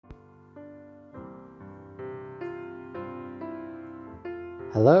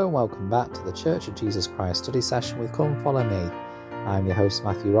Hello and welcome back to the Church of Jesus Christ study session with Come Follow Me. I'm your host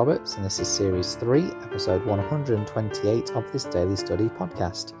Matthew Roberts and this is Series 3, Episode 128 of this Daily Study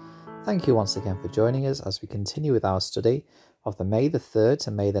podcast. Thank you once again for joining us as we continue with our study of the May the 3rd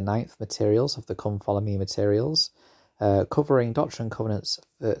to May the 9th materials of the Come Follow Me materials, covering Doctrine and Covenants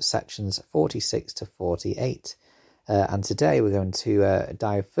sections 46 to 48. And today we're going to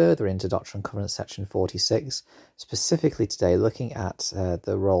dive further into Doctrine and Covenants section 46, specifically today looking at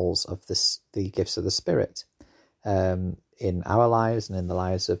the roles of the gifts of the Spirit in our lives and in the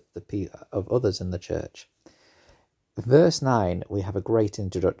lives of others in the church. Verse 9, we have a great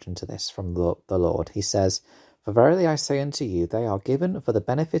introduction to this from the Lord. He says, "For verily I say unto you, they are given for the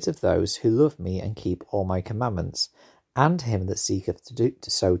benefit of those who love me and keep all my commandments, and him that seeketh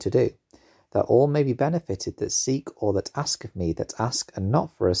so to do. That all may be benefited that seek or that ask of me, that ask and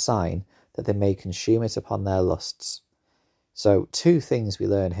not for a sign, that they may consume it upon their lusts." So two things we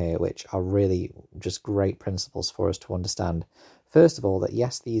learn here which are really just great principles for us to understand. First of all, that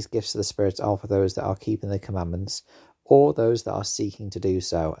yes, these gifts of the Spirit are for those that are keeping the commandments or those that are seeking to do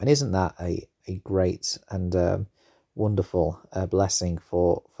so. And isn't that a great and wonderful blessing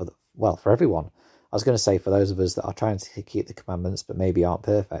for everyone? I was going to say for those of us that are trying to keep the commandments but maybe aren't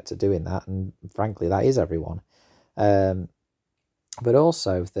perfect at doing that, and frankly that is everyone. But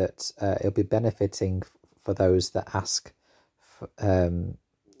also that it'll be benefiting for those that ask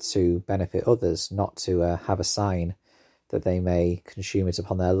to benefit others, not to have a sign that they may consume it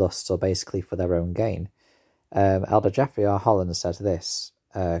upon their lusts or basically for their own gain. Elder Jeffrey R. Holland said this,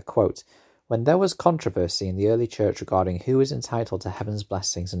 quote, "When there was controversy in the early church regarding who was entitled to heaven's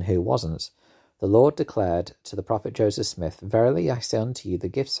blessings and who wasn't, the Lord declared to the prophet Joseph Smith, Verily I say unto you, the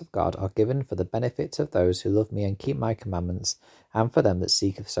gifts of God are given for the benefit of those who love me and keep my commandments, and for them that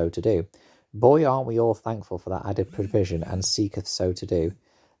seeketh so to do. Boy, aren't we all thankful for that added provision and seeketh so to do.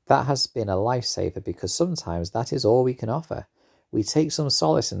 That has been a lifesaver because sometimes that is all we can offer. We take some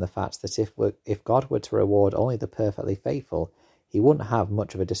solace in the fact that if God were to reward only the perfectly faithful, he wouldn't have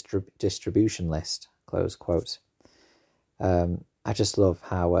much of a distribution list." Close quote. I just love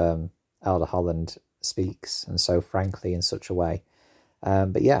how Elder Holland speaks, and so frankly in such a way.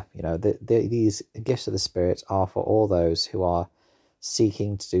 But yeah, these gifts of the Spirit are for all those who are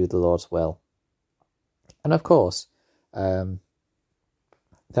seeking to do the Lord's will. And of course, there'll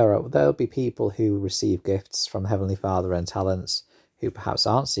be people who receive gifts from Heavenly Father and talents who perhaps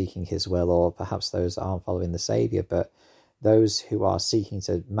aren't seeking his will, or perhaps those that aren't following the Saviour, but those who are seeking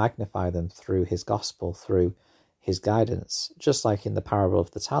to magnify them through his gospel, through his guidance, just like in the parable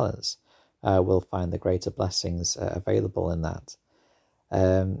of the talents, will find the greater blessings available in that.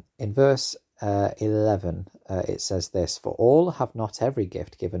 In verse 11, it says this, "For all have not every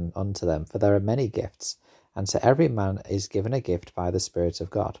gift given unto them, for there are many gifts, and to every man is given a gift by the Spirit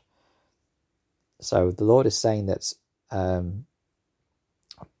of God." So the Lord is saying that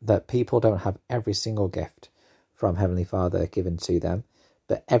that people don't have every single gift from Heavenly Father given to them,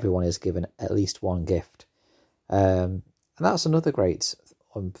 but everyone is given at least one gift. And that's another great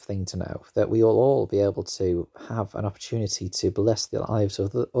thing to know, that we will all be able to have an opportunity to bless the lives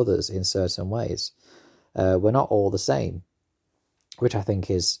of others in certain ways. We're not all the same, which I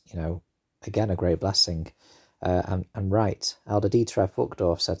think is, again, a great blessing and right. Elder Dieter F.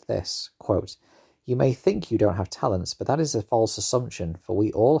 Uchtdorf said this, quote, "You may think you don't have talents, but that is a false assumption, for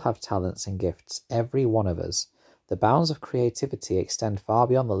we all have talents and gifts, every one of us. The bounds of creativity extend far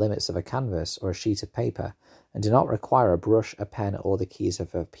beyond the limits of a canvas or a sheet of paper, and do not require a brush, a pen, or the keys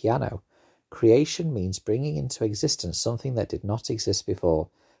of a piano. Creation means bringing into existence something that did not exist before.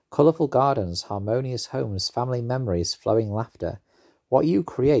 Colourful gardens, harmonious homes, family memories, flowing laughter. What you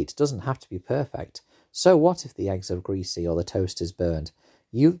create doesn't have to be perfect. So what if the eggs are greasy or the toast is burned?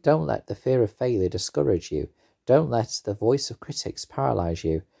 You don't let the fear of failure discourage you. Don't let the voice of critics paralyse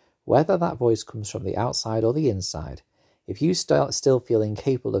you. Whether that voice comes from the outside or the inside. If you still feel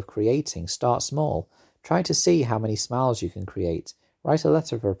incapable of creating, start small. Try to see how many smiles you can create. Write a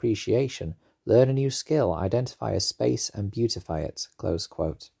letter of appreciation. Learn a new skill. Identify a space and beautify it." Close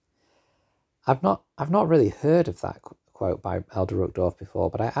quote. I've not really heard of that quote by Elder Uchtdorf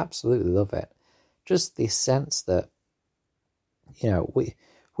before, but I absolutely love it. Just the sense that,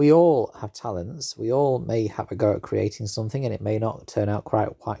 we all have talents. We all may have a go at creating something, and it may not turn out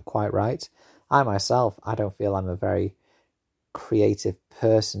quite right. I myself, I don't feel I'm a very creative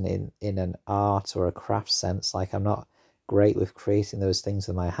person in an art or a craft sense. Like, I'm not great with creating those things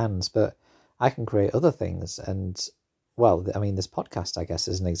with my hands, but I can create other things. And this podcast, I guess,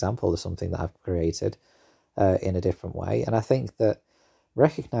 is an example of something that I've created in a different way. And I think that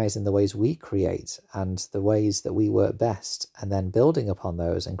recognizing the ways we create and the ways that we work best, and then building upon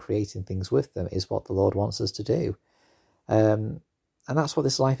those and creating things with them is what the Lord wants us to do. And that's what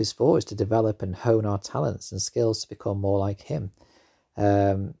this life is for, is to develop and hone our talents and skills to become more like Him.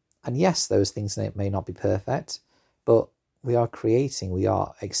 And yes, those things may not be perfect, but we are creating, we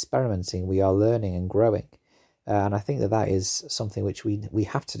are experimenting, we are learning and growing. And I think that is something which we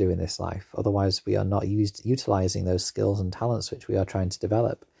have to do in this life. Otherwise, we are not utilizing those skills and talents which we are trying to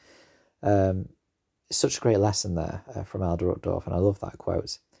develop. It's such a great lesson there from Elder Uchtdorf, and I love that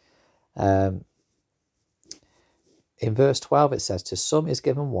quote. In verse 12, it says, "To some is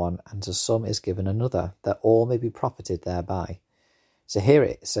given one, and to some is given another, that all may be profited thereby." So here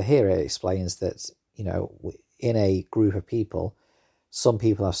it explains that, in a group of people, some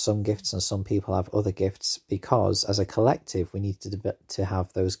people have some gifts and some people have other gifts, because as a collective we need to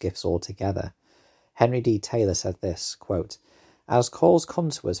have those gifts all together. Henry D. Taylor said this, quote, "As calls come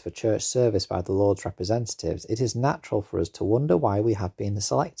to us for church service by the Lord's representatives, it is natural for us to wonder why we have been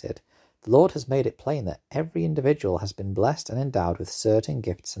selected. The Lord has made it plain that every individual has been blessed and endowed with certain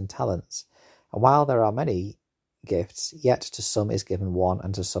gifts and talents. And while there are many gifts, yet to some is given one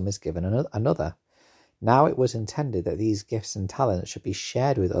and to some is given another. Now it was intended that these gifts and talents should be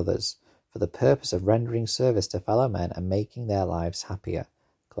shared with others for the purpose of rendering service to fellow men and making their lives happier."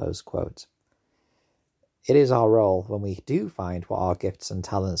 Close quote. It is our role, when we do find what our gifts and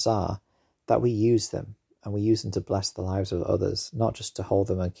talents are, that we use them, and we use them to bless the lives of others, not just to hold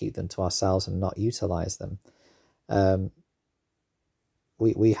them and keep them to ourselves and not utilize them.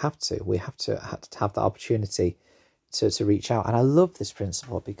 We have to have the opportunity to reach out. And I love this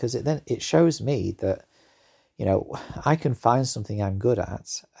principle, because it shows me that, I can find something I'm good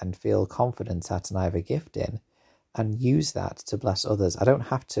at and feel confident at and I have a gift in, and use that to bless others. I don't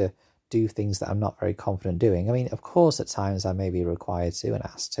have to do things that I'm not very confident doing. I mean, of course, at times I may be required to and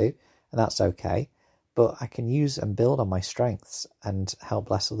asked to, and that's okay. But I can use and build on my strengths and help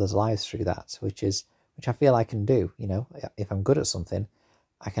bless others' lives through that, which I feel I can do. If I'm good at something,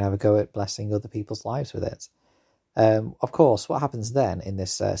 I can have a go at blessing other people's lives with it. Of course, what happens then in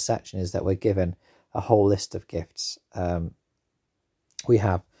this section is that we're given a whole list of gifts. We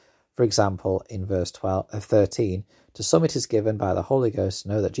have, for example, in verse 13, "To some it is given by the Holy Ghost to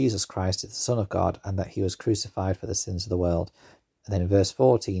know that Jesus Christ is the Son of God, and that he was crucified for the sins of the world." And then in verse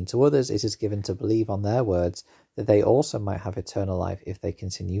 14, "To others it is given to believe on their words, that they also might have eternal life if they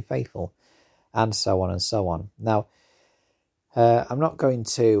continue faithful," and so on and so on. Now, I'm not going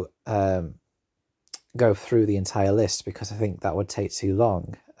to go through the entire list, because I think that would take too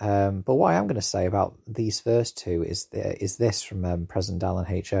long. But what I am going to say about these first two is this from President Dallin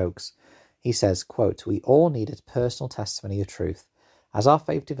H. Oakes. He says, quote, "We all need a personal testimony of truth. As our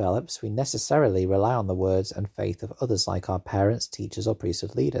faith develops, we necessarily rely on the words and faith of others, like our parents, teachers, or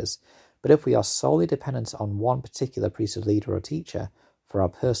priesthood leaders. But if we are solely dependent on one particular priesthood leader or teacher for our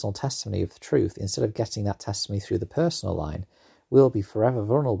personal testimony of the truth, instead of getting that testimony through the personal line, we will be forever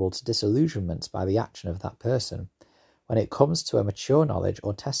vulnerable to disillusionment by the action of that person. When it comes to a mature knowledge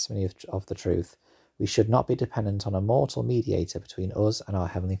or testimony of the truth, we should not be dependent on a mortal mediator between us and our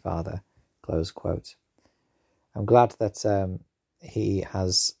Heavenly Father." Close quote. I'm glad that he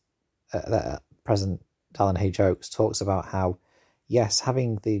has, that President Dallin H. Oakes talks about how, yes,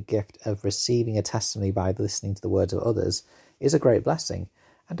 having the gift of receiving a testimony by listening to the words of others is a great blessing.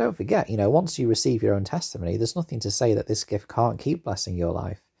 And don't forget, once you receive your own testimony, there's nothing to say that this gift can't keep blessing your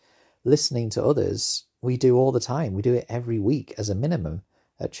life. Listening to others, we do all the time. We do it every week as a minimum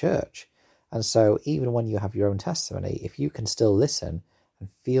at church. And so even when you have your own testimony, if you can still listen and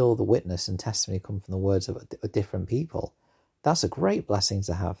feel the witness and testimony come from the words of different people, that's a great blessing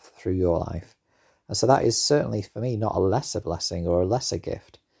to have through your life. And so that is certainly, for me, not a lesser blessing or a lesser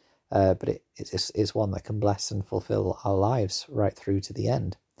gift, but it's one that can bless and fulfill our lives right through to the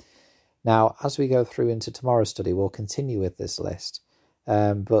end. Now, as we go through into tomorrow's study, we'll continue with this list,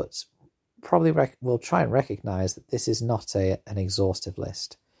 but probably we'll try and recognize that this is not an exhaustive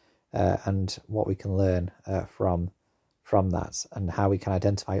list, and what we can learn from that, and how we can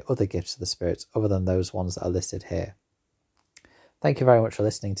identify other gifts of the Spirit other than those ones that are listed here. Thank you very much for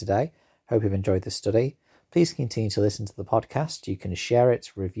listening today. Hope you've enjoyed this study. Please continue to listen to the podcast. You can share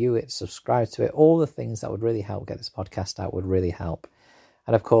it, review it, subscribe to it. All the things that would really help get this podcast out would really help.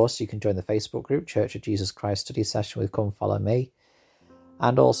 And of course, you can join the Facebook group, Church of Jesus Christ Study Session with Come Follow Me.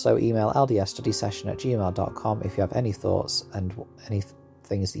 And also email ldsstudysession@gmail.com if you have any thoughts and any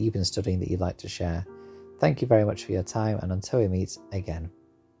things that you've been studying that you'd like to share. Thank you very much for your time, and until we meet again.